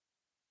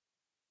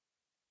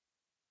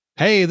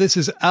Hey, this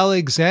is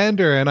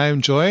Alexander, and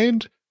I'm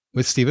joined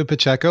with Steven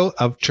Pacheco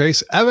of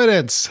Trace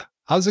Evidence.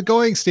 How's it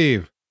going,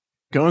 Steve?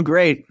 Going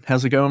great.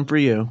 How's it going for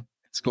you?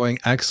 It's going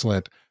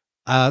excellent.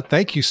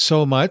 Thank you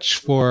so much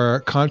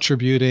for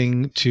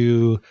contributing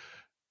to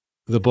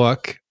the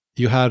book.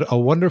 You had a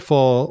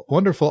wonderful,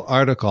 wonderful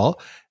article,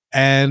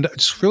 and I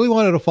just really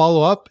wanted to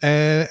follow up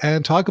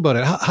and talk about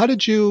it. How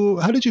did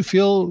you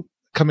feel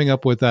coming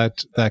up with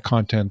that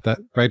content, that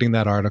writing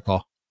that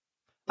article?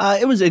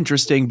 It was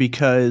interesting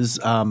because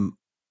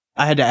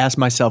I had to ask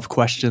myself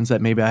questions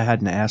that maybe I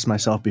hadn't asked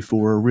myself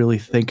before, or really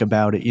think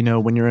about it. You know,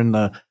 when you're in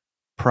the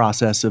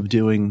process of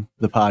doing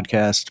the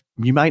podcast,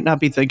 you might not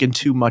be thinking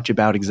too much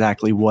about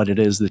exactly what it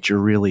is that you're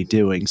really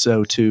doing.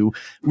 So to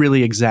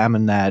really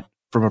examine that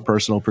from a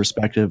personal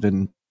perspective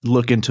and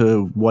look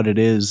into what it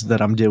is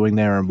that I'm doing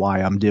there and why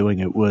I'm doing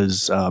it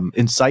was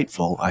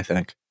insightful, I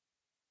think.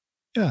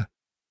 Yeah.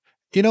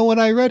 When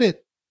I read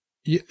it,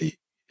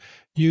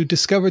 you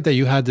discovered that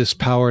you had this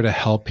power to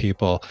help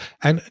people.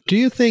 And do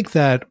you think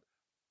that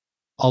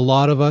a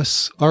lot of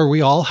us, or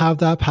we all have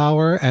that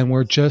power and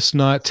we're just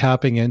not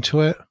tapping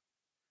into it?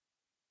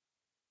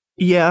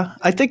 Yeah,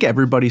 I think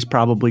everybody's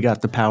probably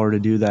got the power to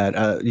do that.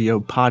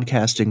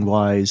 Podcasting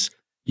wise,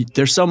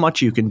 there's so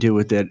much you can do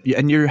with it,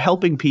 and you're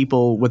helping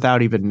people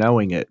without even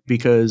knowing it.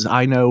 Because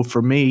I know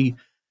for me,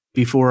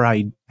 before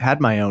I had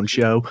my own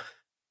show,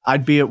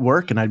 I'd be at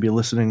work and I'd be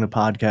listening to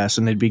podcasts,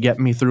 and they'd be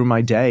getting me through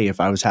my day.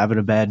 If I was having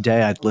a bad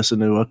day, I'd listen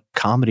to a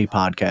comedy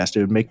podcast. It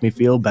would make me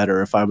feel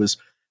better. If I was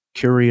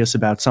curious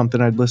about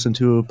something, I'd listen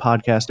to a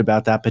podcast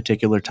about that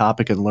particular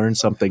topic and learn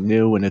something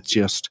new. And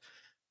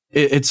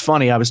it's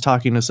funny. I was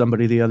talking to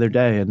somebody the other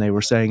day and they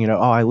were saying, oh,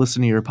 I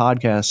listen to your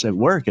podcast at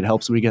work. It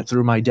helps me get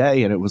through my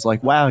day. And it was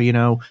like, wow,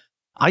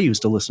 I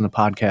used to listen to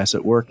podcasts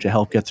at work to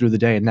help get through the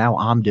day. And now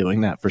I'm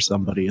doing that for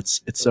somebody.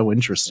 It's so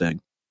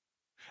interesting.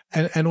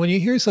 And when you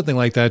hear something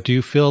like that, do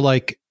you feel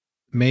like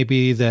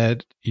maybe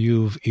that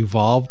you've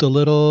evolved a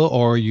little,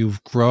 or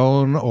you've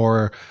grown,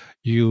 or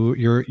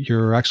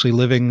you're actually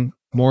living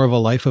more of a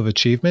life of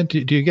achievement?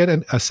 Do you get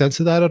a sense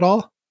of that at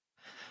all?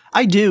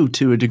 I do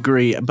to a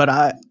degree, but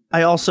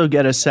I also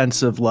get a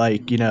sense of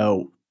like,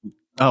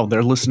 oh,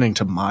 they're listening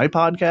to my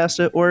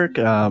podcast at work.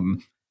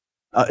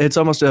 It's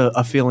almost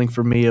a feeling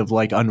for me of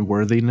like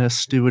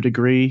unworthiness to a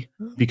degree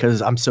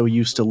because I'm so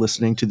used to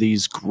listening to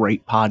these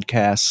great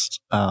podcasts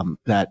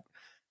that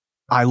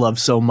I love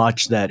so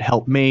much that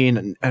help me.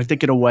 And I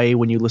think in a way,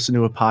 when you listen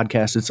to a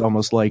podcast, it's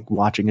almost like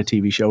watching a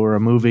TV show or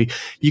a movie.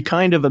 You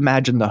kind of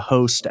imagine the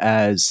host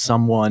as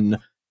someone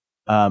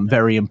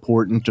very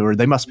important, or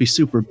they must be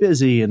super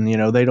busy and,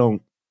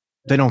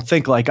 they don't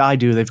think like I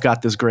do. They've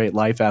got this great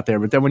life out there.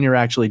 But then when you're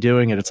actually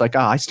doing it, it's like,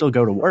 I still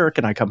go to work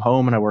and I come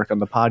home and I work on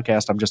the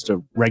podcast. I'm just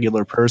a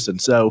regular person.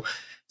 So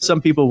some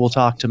people will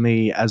talk to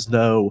me as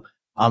though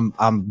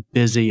I'm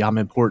busy, I'm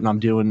important, I'm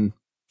doing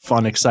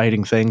fun,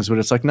 exciting things. But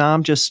it's like, no,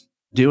 I'm just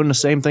doing the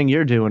same thing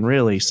you're doing,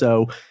 really.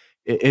 So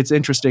it's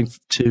interesting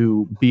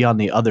to be on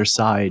the other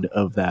side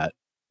of that.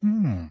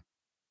 Hmm.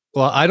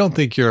 Well, I don't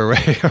think you're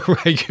a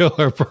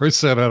regular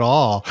person at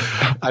all.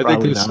 I think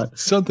Probably there's not.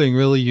 something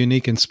really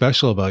unique and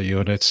special about you,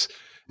 and it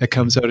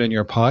comes out in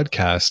your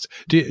podcast.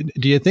 Do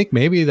you think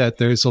maybe that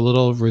there's a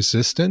little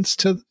resistance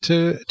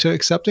to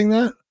accepting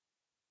that?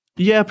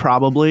 Yeah,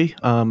 probably.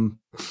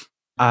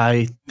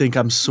 I think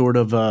I'm sort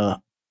of a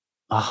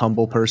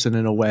humble person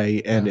in a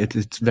way, and Yeah.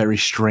 it's very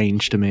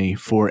strange to me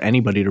for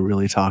anybody to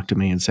really talk to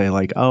me and say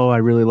like, oh, I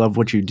really love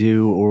what you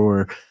do,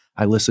 or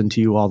I listen to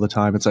you all the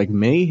time. It's like,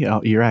 me?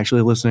 Oh, you're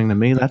actually listening to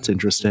me? That's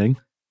interesting.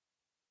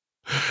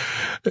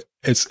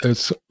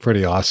 It's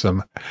pretty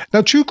awesome.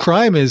 Now, true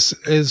crime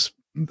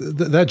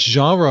that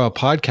genre of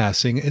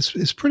podcasting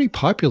is pretty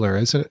popular,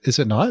 is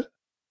it not?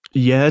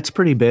 Yeah, it's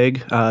pretty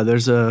big.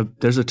 There's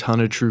a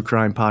ton of true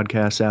crime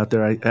podcasts out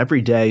there.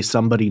 Every day,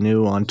 somebody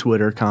new on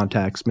Twitter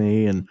contacts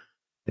me and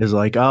is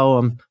like, "Oh,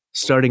 I'm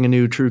starting a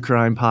new true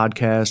crime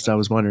podcast. I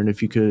was wondering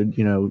if you could,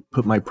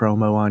 put my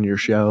promo on your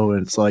show."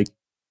 And it's like,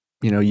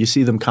 you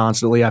see them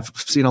constantly. I've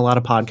seen a lot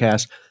of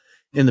podcasts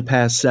in the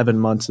past 7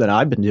 months that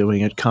I've been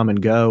doing it come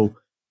and go.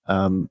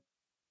 Um,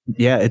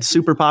 yeah, it's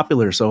super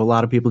popular. So a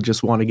lot of people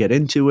just want to get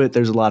into it.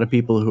 There's a lot of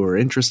people who are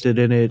interested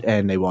in it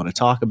and they want to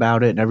talk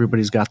about it. And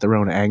everybody's got their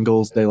own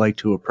angles they like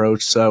to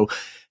approach. So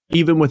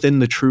even within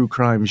the true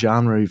crime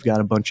genre, you've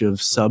got a bunch of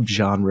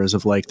subgenres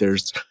of like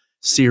there's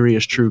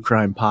serious true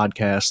crime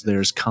podcasts,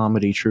 there's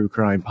comedy true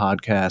crime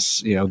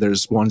podcasts,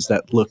 there's ones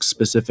that look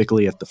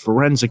specifically at the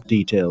forensic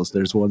details,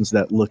 there's ones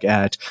that look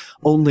at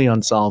only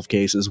unsolved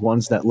cases,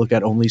 ones that look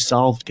at only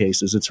solved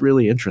cases. It's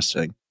really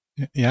interesting.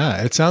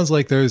 Yeah, it sounds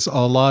like there's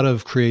a lot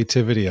of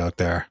creativity out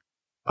there.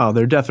 Oh,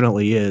 there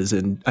definitely is.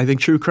 And I think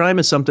true crime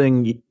is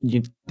something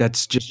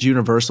that's just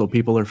universal.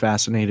 People are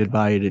fascinated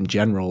by it in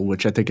general,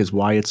 which I think is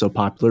why it's so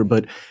popular.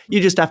 But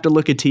you just have to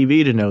look at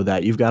TV to know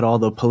that. You've got all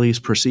the police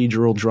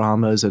procedural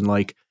dramas and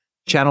like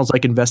channels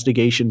like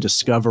Investigation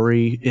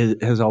Discovery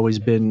has always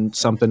been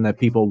something that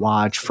people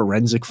watch.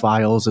 Forensic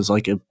Files is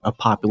like a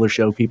popular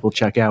show people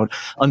check out.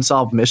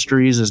 Unsolved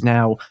Mysteries is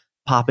now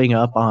popping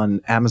up on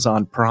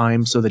Amazon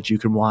Prime so that you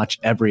can watch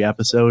every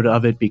episode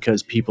of it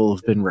because people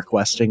have been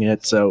requesting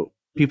it. So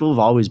people have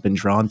always been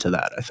drawn to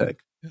that, I think.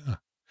 Yeah.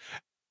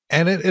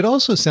 And it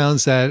also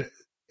sounds that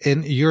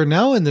you're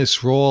now in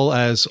this role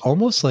as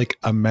almost like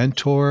a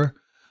mentor,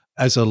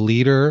 as a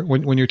leader.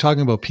 When you're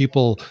talking about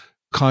people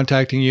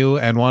contacting you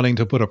and wanting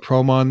to put a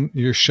promo on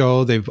your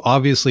show, they've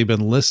obviously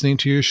been listening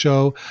to your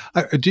show.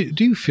 Do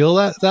you feel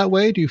that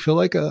way? Do you feel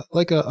like a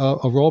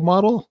role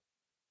model?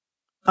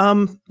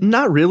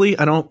 Not really.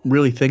 I don't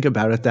really think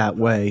about it that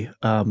way.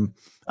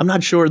 I'm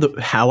not sure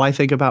how I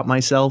think about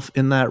myself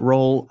in that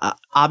role.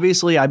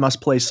 Obviously, I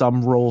must play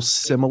some role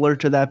similar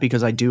to that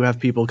because I do have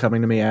people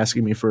coming to me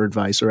asking me for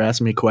advice or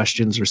asking me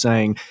questions or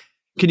saying,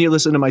 can you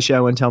listen to my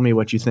show and tell me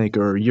what you think?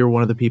 Or you're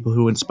one of the people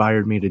who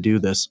inspired me to do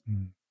this.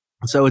 Mm.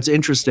 So it's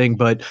interesting.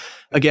 But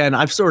again,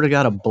 I've sort of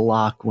got a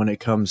block when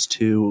it comes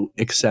to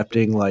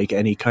accepting like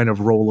any kind of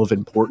role of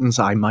importance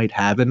I might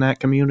have in that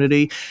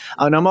community.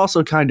 And I'm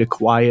also kind of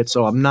quiet.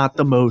 So I'm not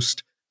the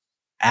most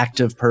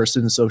active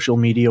person social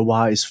media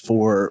wise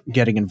for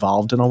getting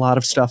involved in a lot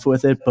of stuff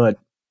with it. But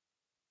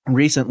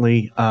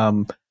recently,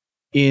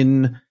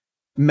 in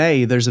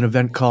May, there's an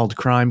event called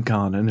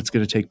CrimeCon, and it's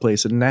going to take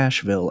place in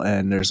Nashville.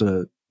 And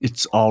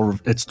it's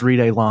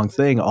 3-day long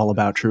thing all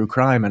about true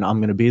crime. And I'm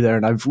going to be there.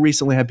 And I've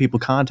recently had people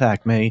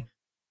contact me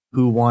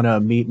who want to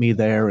meet me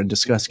there and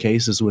discuss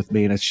cases with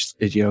me. And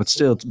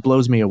it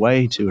blows me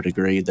away to a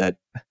degree that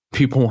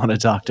people want to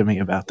talk to me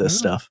about this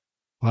stuff.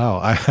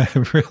 Wow,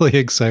 I'm really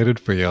excited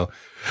for you.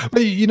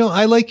 But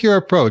I like your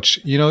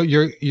approach.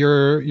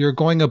 You're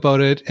going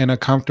about it in a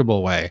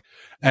comfortable way.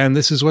 And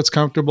this is what's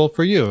comfortable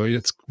for you.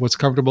 It's what's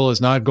comfortable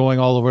is not going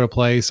all over the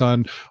place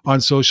on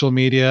social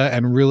media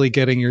and really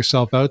getting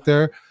yourself out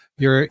there.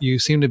 You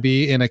seem to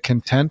be in a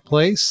content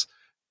place.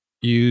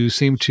 You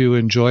seem to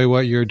enjoy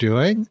what you're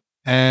doing,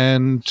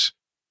 and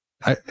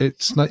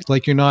it's not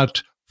like you're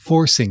not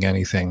forcing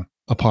anything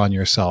upon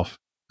yourself.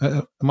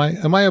 Am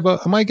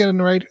I getting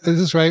it right? Is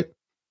this right?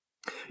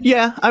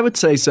 Yeah, I would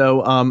say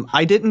so.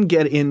 I didn't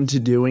get into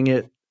doing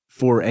it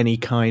for any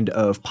kind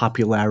of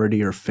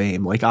popularity or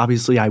fame. Like,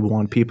 obviously, I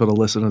want people to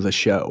listen to the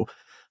show.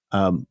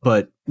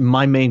 But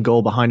my main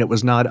goal behind it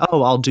was not,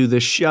 I'll do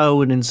this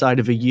show and inside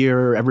of a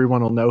year,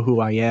 everyone will know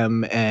who I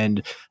am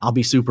and I'll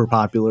be super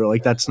popular.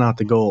 Like, that's not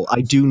the goal. I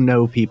do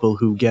know people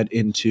who get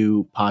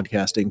into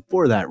podcasting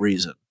for that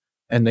reason.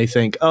 And they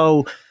think,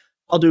 I'll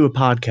do a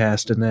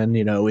podcast and then,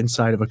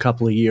 inside of a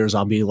couple of years,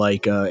 I'll be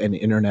like an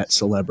internet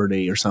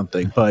celebrity or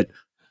something. But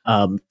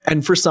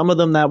and for some of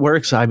them that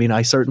works. I mean,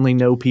 I certainly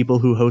know people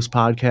who host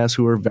podcasts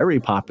who are very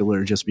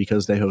popular just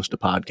because they host a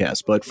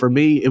podcast. But for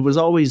me, it was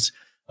always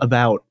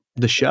about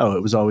the show.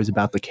 It was always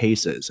about the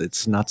cases.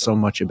 It's not so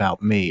much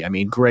about me. I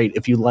mean, great.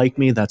 If you like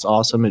me, that's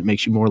awesome. It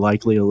makes you more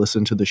likely to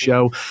listen to the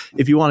show.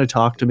 If you want to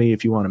talk to me,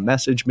 if you want to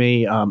message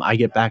me, I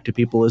get back to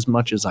people as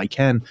much as I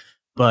can.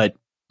 But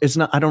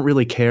I don't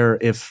really care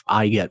if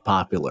I get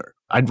popular.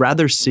 I'd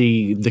rather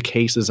see the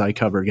cases I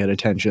cover get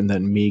attention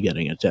than me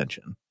getting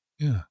attention.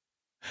 Yeah.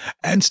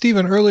 And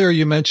Steven, earlier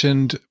you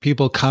mentioned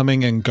people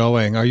coming and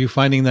going. Are you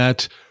finding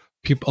that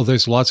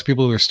there's lots of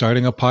people who are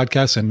starting a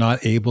podcast and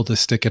not able to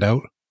stick it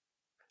out?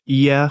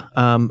 Yeah.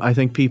 I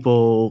think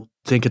people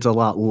think it's a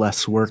lot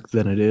less work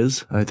than it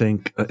is. I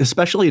think,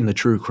 especially in the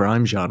true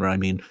crime genre. I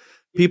mean,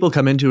 people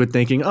come into it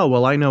thinking,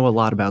 I know a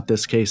lot about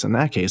this case and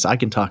that case. I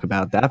can talk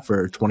about that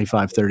for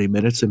 25, 30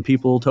 minutes and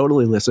people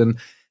totally listen.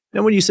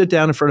 And when you sit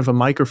down in front of a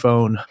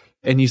microphone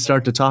and you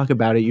start to talk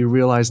about it, you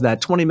realize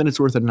that 20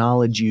 minutes worth of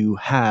knowledge you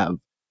have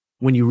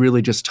when you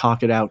really just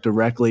talk it out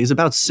directly is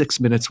about 6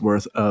 minutes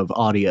worth of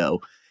audio.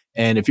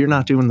 And if you're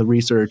not doing the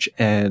research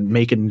and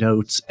making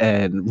notes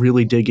and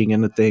really digging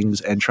into things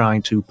and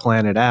trying to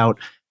plan it out,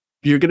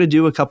 you're going to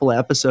do a couple of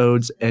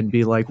episodes and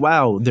be like,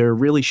 wow, they're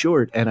really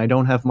short and I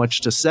don't have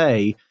much to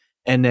say.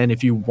 And then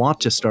if you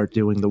want to start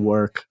doing the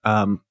work,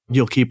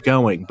 you'll keep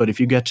going. But if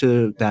you get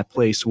to that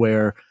place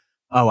where,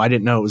 I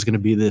didn't know it was going to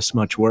be this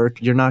much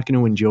work, you're not going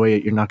to enjoy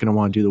it. You're not going to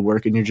want to do the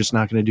work and you're just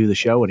not going to do the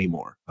show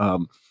anymore.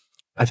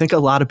 I think a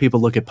lot of people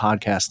look at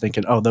podcasts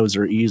thinking, those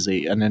are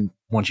easy. And then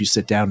once you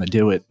sit down to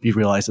do it, you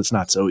realize it's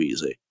not so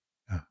easy.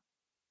 Yeah.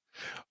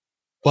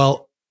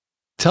 Well,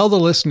 tell the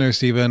listeners,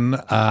 Steven,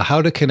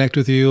 how to connect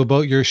with you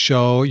about your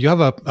show. You have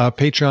a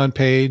Patreon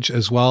page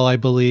as well, I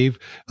believe.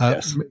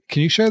 Yes.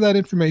 Can you share that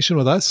information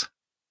with us?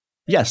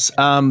 Yes.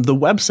 The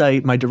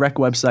website, my direct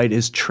website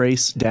is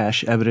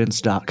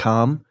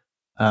trace-evidence.com.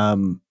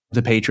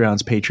 The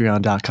Patreon's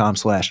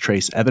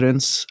patreon.com/Trace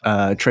Evidence.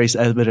 Trace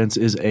Evidence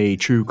is a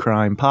true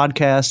crime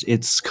podcast.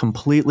 It's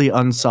completely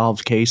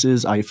unsolved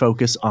cases. I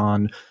focus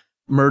on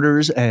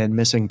murders and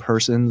missing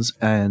persons.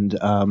 And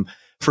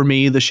for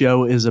me, the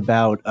show is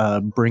about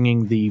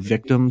bringing the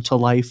victim to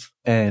life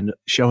and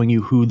showing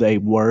you who they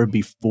were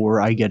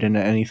before I get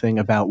into anything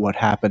about what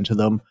happened to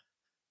them.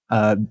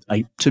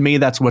 To me,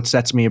 that's what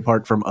sets me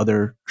apart from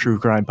other true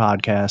crime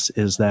podcasts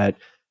is that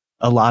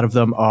a lot of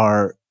them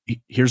are,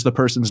 here's the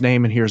person's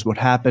name and here's what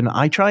happened.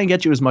 I try and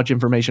get you as much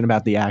information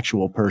about the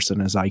actual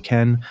person as I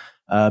can.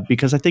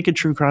 because I think in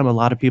true crime, a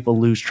lot of people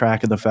lose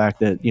track of the fact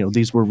that,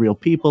 these were real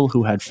people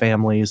who had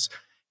families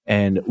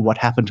and what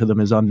happened to them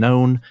is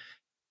unknown.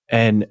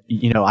 And,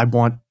 I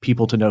want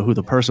people to know who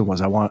the person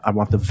was. I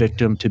want the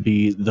victim to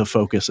be the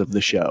focus of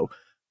the show.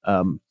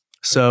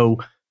 So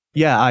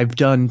yeah, I've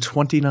done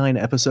 29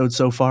 episodes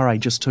so far. I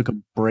just took a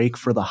break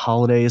for the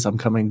holidays. I'm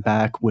coming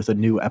back with a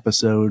new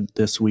episode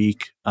this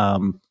week,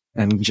 and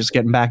just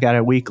getting back at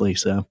it weekly.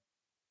 So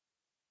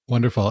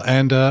wonderful.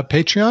 And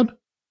Patreon?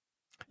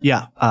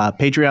 Yeah,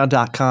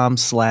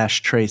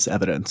 patreon.com/trace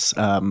evidence.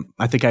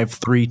 I think I have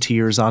 3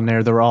 tiers on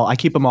there. I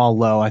keep them all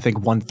low. I think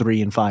 $1,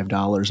 $3, and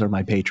 $5 are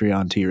my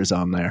Patreon tiers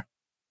on there.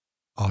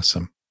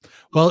 Awesome.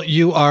 Well,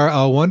 you are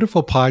a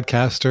wonderful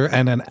podcaster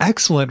and an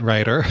excellent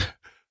writer.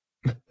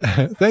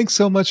 Thanks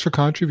so much for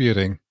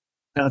contributing.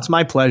 No, it's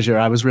my pleasure.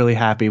 I was really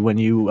happy when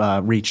you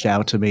reached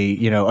out to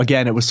me.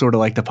 Again, it was sort of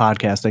like the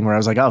podcast thing where I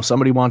was like, oh,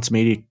 somebody wants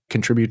me to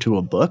contribute to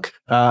a book.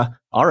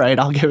 All right,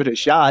 I'll give it a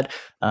shot.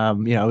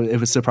 It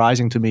was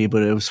surprising to me,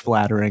 but it was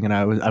flattering. And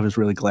I was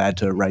really glad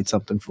to write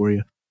something for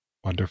you.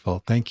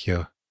 Wonderful. Thank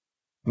you.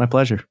 My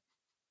pleasure.